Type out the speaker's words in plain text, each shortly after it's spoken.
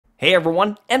Hey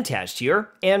everyone, MTASH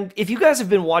here, and if you guys have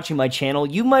been watching my channel,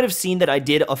 you might have seen that I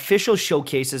did official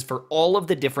showcases for all of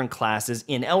the different classes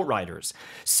in Outriders.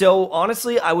 So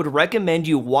honestly, I would recommend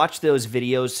you watch those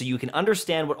videos so you can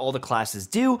understand what all the classes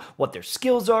do, what their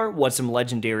skills are, what some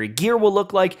legendary gear will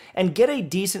look like, and get a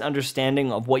decent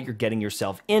understanding of what you're getting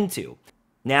yourself into.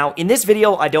 Now, in this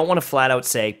video, I don't want to flat out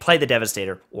say, play the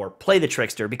Devastator or play the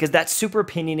Trickster, because that's super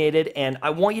opinionated, and I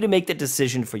want you to make the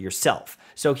decision for yourself.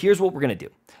 So here's what we're going to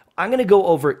do. I'm going to go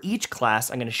over each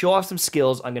class, I'm going to show off some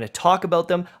skills, I'm going to talk about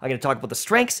them, I'm going to talk about the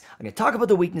strengths, I'm going to talk about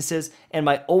the weaknesses, and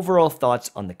my overall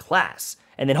thoughts on the class.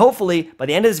 And then hopefully, by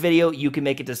the end of this video, you can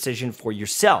make a decision for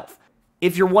yourself.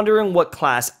 If you're wondering what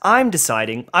class I'm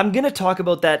deciding, I'm going to talk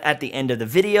about that at the end of the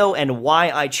video and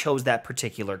why I chose that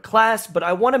particular class, but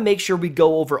I want to make sure we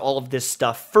go over all of this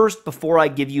stuff first before I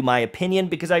give you my opinion,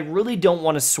 because I really don't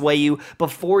want to sway you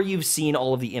before you've seen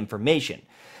all of the information.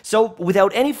 So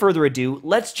without any further ado,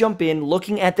 let's jump in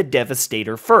looking at the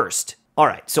Devastator first.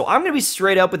 Alright, so I'm going to be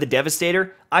straight up with the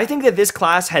Devastator. I think that this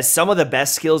class has some of the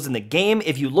best skills in the game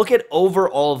if you look at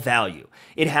overall value.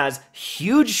 It has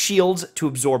huge shields to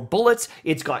absorb bullets,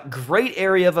 it's got great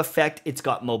area of effect, it's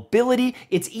got mobility,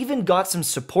 it's even got some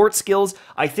support skills.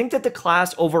 I think that the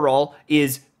class overall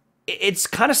it's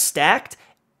kind of stacked.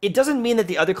 It doesn't mean that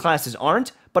the other classes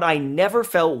aren't, but I never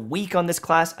felt weak on this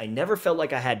class. I never felt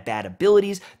like I had bad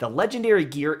abilities. The legendary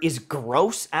gear is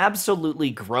gross,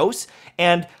 absolutely gross,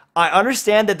 and I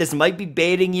understand that this might be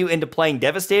baiting you into playing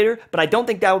Devastator, but I don't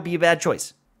think that would be a bad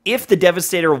choice. If the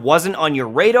Devastator wasn't on your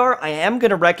radar, I am going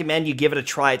to recommend you give it a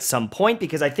try at some point,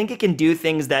 because I think it can do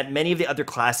things that many of the other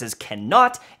classes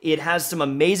cannot. It has some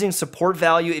amazing support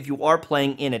value if you are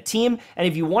playing in a team, and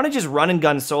if you want to just run and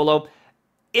gun solo,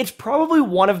 it's probably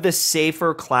one of the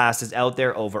safer classes out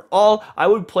there overall. I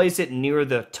would place it near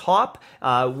the top,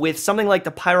 with something like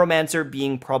the Pyromancer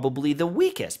being probably the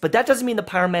weakest. But that doesn't mean the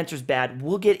Pyromancer's bad.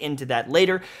 We'll get into that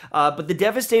later. But the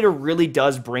Devastator really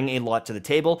does bring a lot to the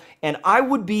table, and I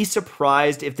would be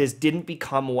surprised if this didn't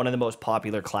become one of the most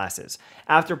popular classes.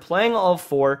 After playing all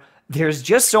four, there's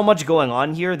just so much going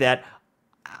on here that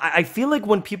I feel like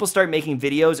when people start making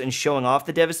videos and showing off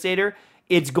the Devastator,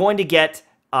 it's going to get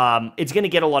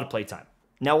a lot of playtime.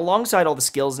 Now, alongside all the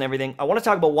skills and everything, I want to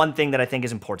talk about one thing that I think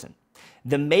is important.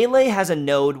 The melee has a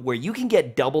node where you can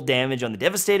get double damage on the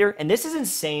Devastator, and this is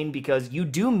insane because you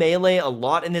do melee a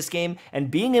lot in this game,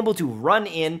 and being able to run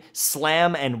in,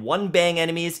 slam, and one-bang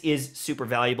enemies is super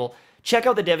valuable. Check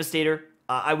out the Devastator.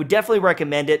 I would definitely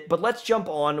recommend it, but let's jump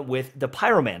on with the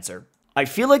Pyromancer. I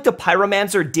feel like the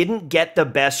Pyromancer didn't get the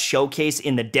best showcase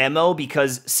in the demo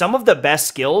because some of the best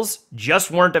skills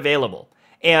just weren't available.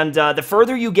 And the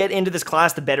further you get into this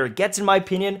class, the better it gets, in my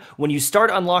opinion. When you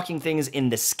start unlocking things in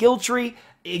the skill tree,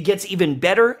 it gets even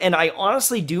better, and I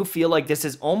honestly do feel like this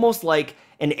is almost like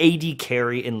an AD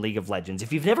carry in League of Legends.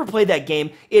 If you've never played that game,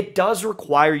 it does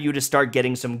require you to start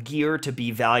getting some gear to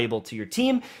be valuable to your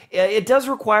team. It does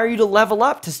require you to level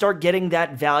up to start getting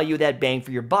that value, that bang for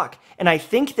your buck. And I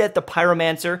think that the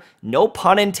Pyromancer, no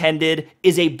pun intended,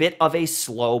 is a bit of a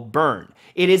slow burn.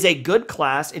 It is a good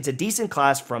class, it's a decent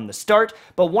class from the start,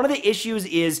 but one of the issues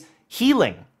is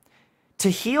healing. To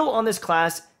heal on this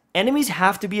class, enemies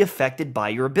have to be affected by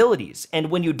your abilities,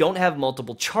 and when you don't have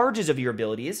multiple charges of your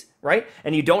abilities, right,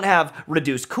 and you don't have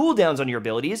reduced cooldowns on your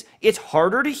abilities, it's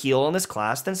harder to heal on this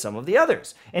class than some of the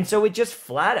others, and so it just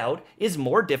flat out is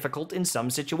more difficult in some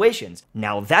situations.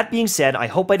 Now, that being said, I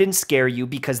hope I didn't scare you,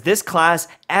 because this class,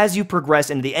 as you progress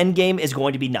into the end game, is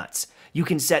going to be nuts. You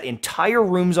can set entire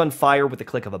rooms on fire with the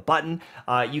click of a button.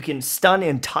 You can stun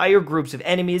entire groups of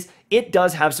enemies. It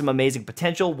does have some amazing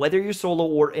potential, whether you're solo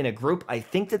or in a group. I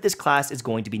think that this class is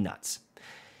going to be nuts.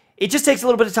 It just takes a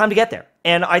little bit of time to get there.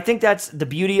 And I think that's the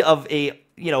beauty of a,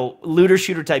 looter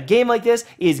shooter type game like this,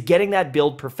 is getting that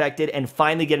build perfected and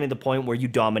finally getting to the point where you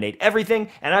dominate everything.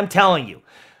 And I'm telling you,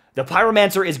 the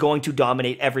Pyromancer is going to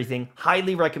dominate everything.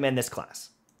 Highly recommend this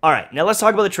class. All right, now let's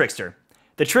talk about the Trickster.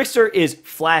 The Trickster is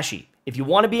flashy. If you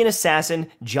want to be an assassin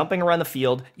jumping around the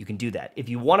field, you can do that. If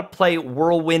you want to play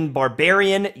Whirlwind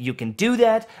Barbarian, you can do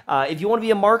that. If you want to be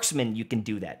a marksman, you can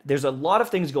do that. There's a lot of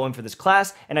things going for this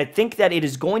class, and I think that it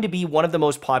is going to be one of the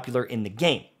most popular in the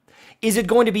game. Is it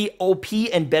going to be OP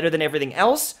and better than everything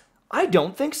else? I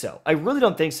don't think so. I really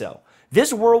don't think so.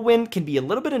 This Whirlwind can be a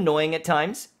little bit annoying at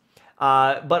times,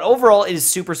 but overall it is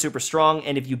super, super strong,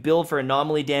 and if you build for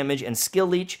anomaly damage and skill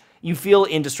leech, you feel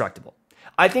indestructible.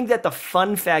 I think that the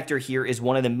fun factor here is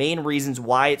one of the main reasons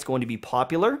why it's going to be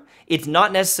popular. It's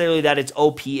not necessarily that it's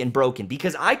OP and broken,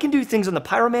 because I can do things on the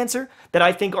Pyromancer that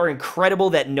I think are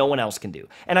incredible that no one else can do.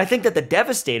 And I think that the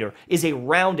Devastator is a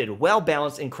rounded,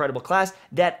 well-balanced, incredible class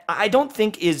that I don't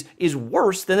think is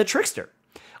worse than the Trickster.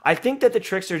 I think that the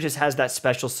Trickster just has that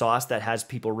special sauce that has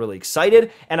people really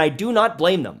excited, and I do not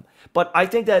blame them. But I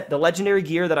think that the legendary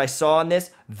gear that I saw on this,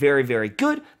 very, very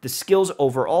good. The skills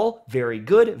overall, very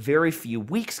good. Very few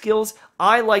weak skills.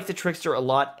 I like the Trickster a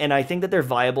lot, and I think that they're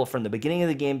viable from the beginning of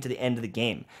the game to the end of the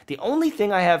game. The only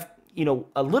thing I have,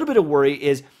 a little bit of worry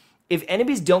is if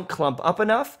enemies don't clump up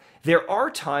enough, there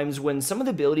are times when some of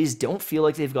the abilities don't feel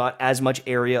like they've got as much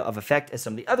area of effect as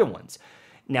some of the other ones.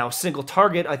 Now, single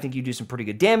target, I think you do some pretty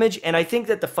good damage, and I think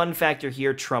that the fun factor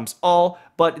here trumps all,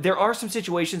 but there are some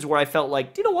situations where I felt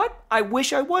like, you know what? I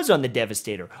wish I was on the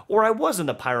Devastator, or I was on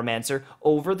the Pyromancer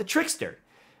over the Trickster.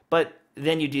 But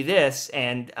then you do this,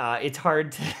 and it's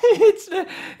hard to,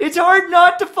 it's hard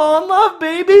not to fall in love,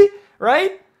 baby,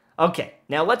 right? Okay,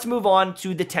 now let's move on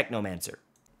to the Technomancer.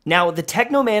 Now, the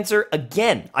Technomancer,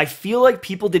 again, I feel like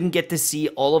people didn't get to see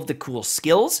all of the cool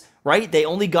skills, right? They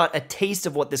only got a taste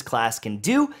of what this class can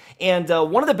do, and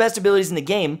one of the best abilities in the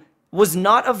game was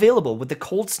not available with the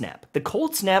Cold Snap. The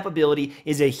Cold Snap ability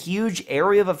is a huge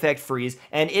area of effect freeze,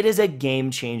 and it is a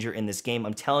game changer in this game.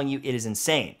 I'm telling you, it is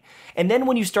insane. And then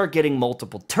when you start getting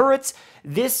multiple turrets,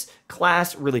 this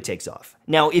class really takes off.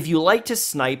 Now, if you like to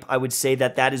snipe, I would say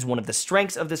that that is one of the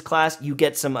strengths of this class. You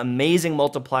get some amazing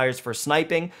multipliers for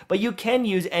sniping, but you can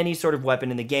use any sort of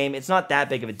weapon in the game. It's not that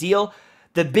big of a deal.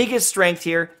 The biggest strength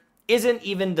here isn't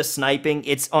even the sniping.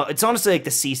 It's honestly like the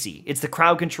CC. It's the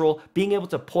crowd control, being able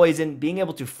to poison, being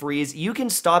able to freeze. You can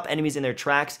stop enemies in their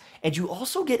tracks, and you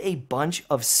also get a bunch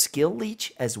of skill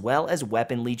leech as well as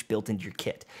weapon leech built into your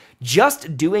kit.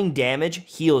 Just doing damage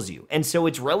heals you, and so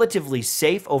it's relatively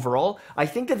safe overall. I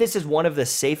think that this is one of the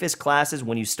safest classes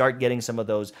when you start getting some of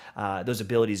those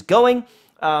abilities going.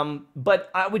 But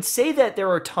I would say that there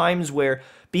are times where,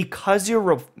 because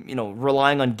you're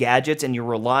relying on gadgets and you're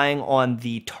relying on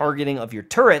the targeting of your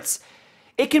turrets,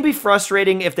 it can be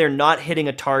frustrating if they're not hitting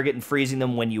a target and freezing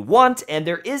them when you want, and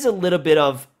there is a little bit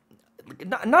of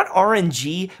not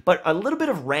RNG, but a little bit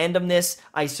of randomness,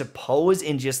 I suppose,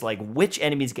 in just like which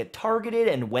enemies get targeted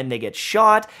and when they get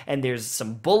shot, and there's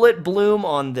some bullet bloom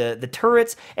on the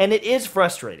turrets, and it is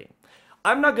frustrating.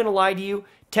 I'm not gonna lie to you,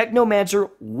 Technomancer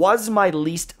was my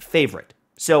least favorite.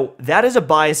 So that is a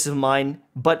bias of mine,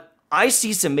 but I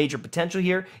see some major potential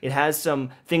here. It has some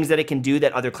things that it can do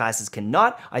that other classes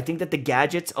cannot. I think that the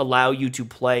gadgets allow you to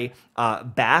play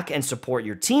back and support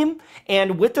your team.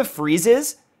 And with the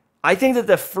freezes, I think that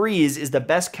the freeze is the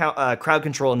best crowd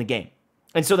control in the game.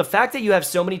 And so the fact that you have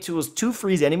so many tools to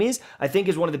freeze enemies, I think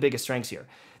is one of the biggest strengths here.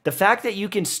 The fact that you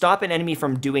can stop an enemy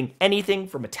from doing anything,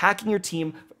 from attacking your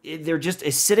team, they're just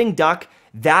a sitting duck,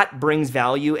 that brings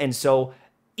value. And so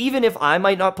even if I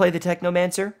might not play the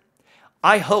Technomancer,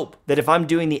 I hope that if I'm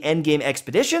doing the endgame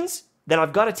expeditions, that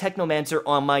I've got a Technomancer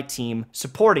on my team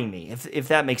supporting me, if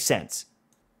that makes sense.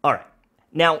 All right.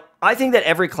 Now, I think that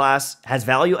every class has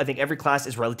value. I think every class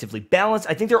is relatively balanced.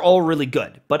 I think they're all really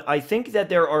good, but I think that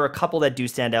there are a couple that do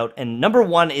stand out, and number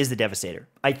one is the Devastator.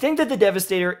 I think that the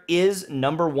Devastator is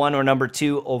number one or number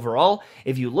two overall.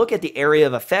 If you look at the area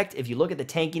of effect, if you look at the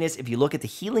tankiness, if you look at the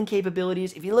healing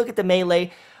capabilities, if you look at the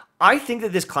melee, I think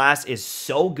that this class is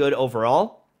so good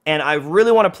overall, and I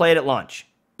really want to play it at launch.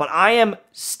 But I am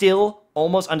still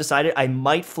almost undecided. I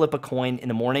might flip a coin in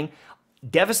the morning.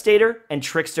 Devastator and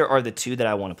Trickster are the two that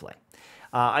I want to play.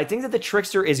 I think that the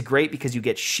Trickster is great because you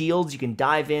get shields, you can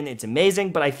dive in, it's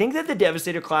amazing, but I think that the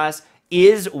Devastator class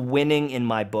is winning in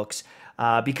my books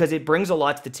because it brings a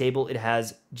lot to the table. It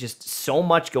has just so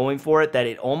much going for it that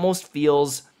it almost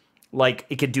feels like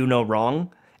it could do no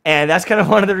wrong, and that's kind of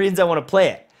one of the reasons I want to play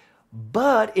it.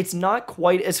 But it's not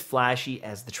quite as flashy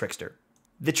as the Trickster.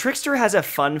 The Trickster has a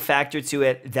fun factor to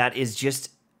it that is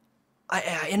just,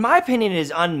 in my opinion, it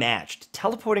is unmatched.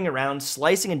 Teleporting around,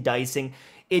 slicing and dicing,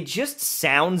 it just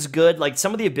sounds good. Like,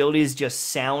 some of the abilities just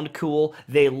sound cool,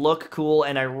 they look cool,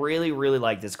 and I really, really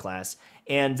like this class.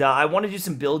 And I want to do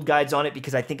some build guides on it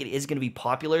because I think it is going to be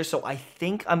popular, so I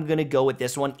think I'm going to go with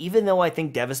this one, even though I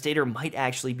think Devastator might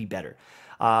actually be better.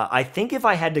 I think if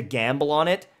I had to gamble on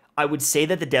it, I would say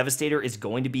that the Devastator is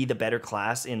going to be the better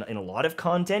class in a lot of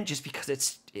content just because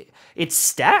it's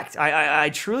stacked. I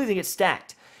truly think it's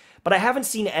stacked. But I haven't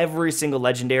seen every single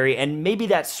legendary, and maybe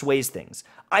that sways things.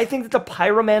 I think that the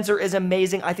Pyromancer is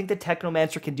amazing. I think the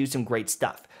Technomancer can do some great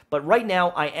stuff. But right now,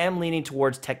 I am leaning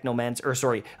towards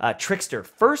Trickster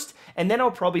first, and then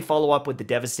I'll probably follow up with the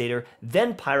Devastator,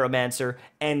 then Pyromancer,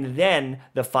 and then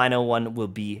the final one will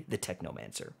be the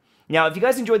Technomancer. Now, if you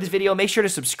guys enjoyed this video, make sure to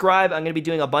subscribe. I'm going to be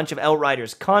doing a bunch of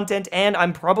Outriders content, and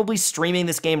I'm probably streaming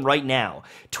this game right now.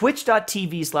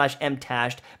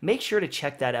 Twitch.tv/mtashed. Make sure to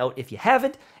check that out if you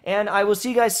haven't, and I will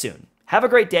see you guys soon. Have a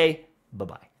great day.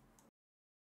 Bye-bye.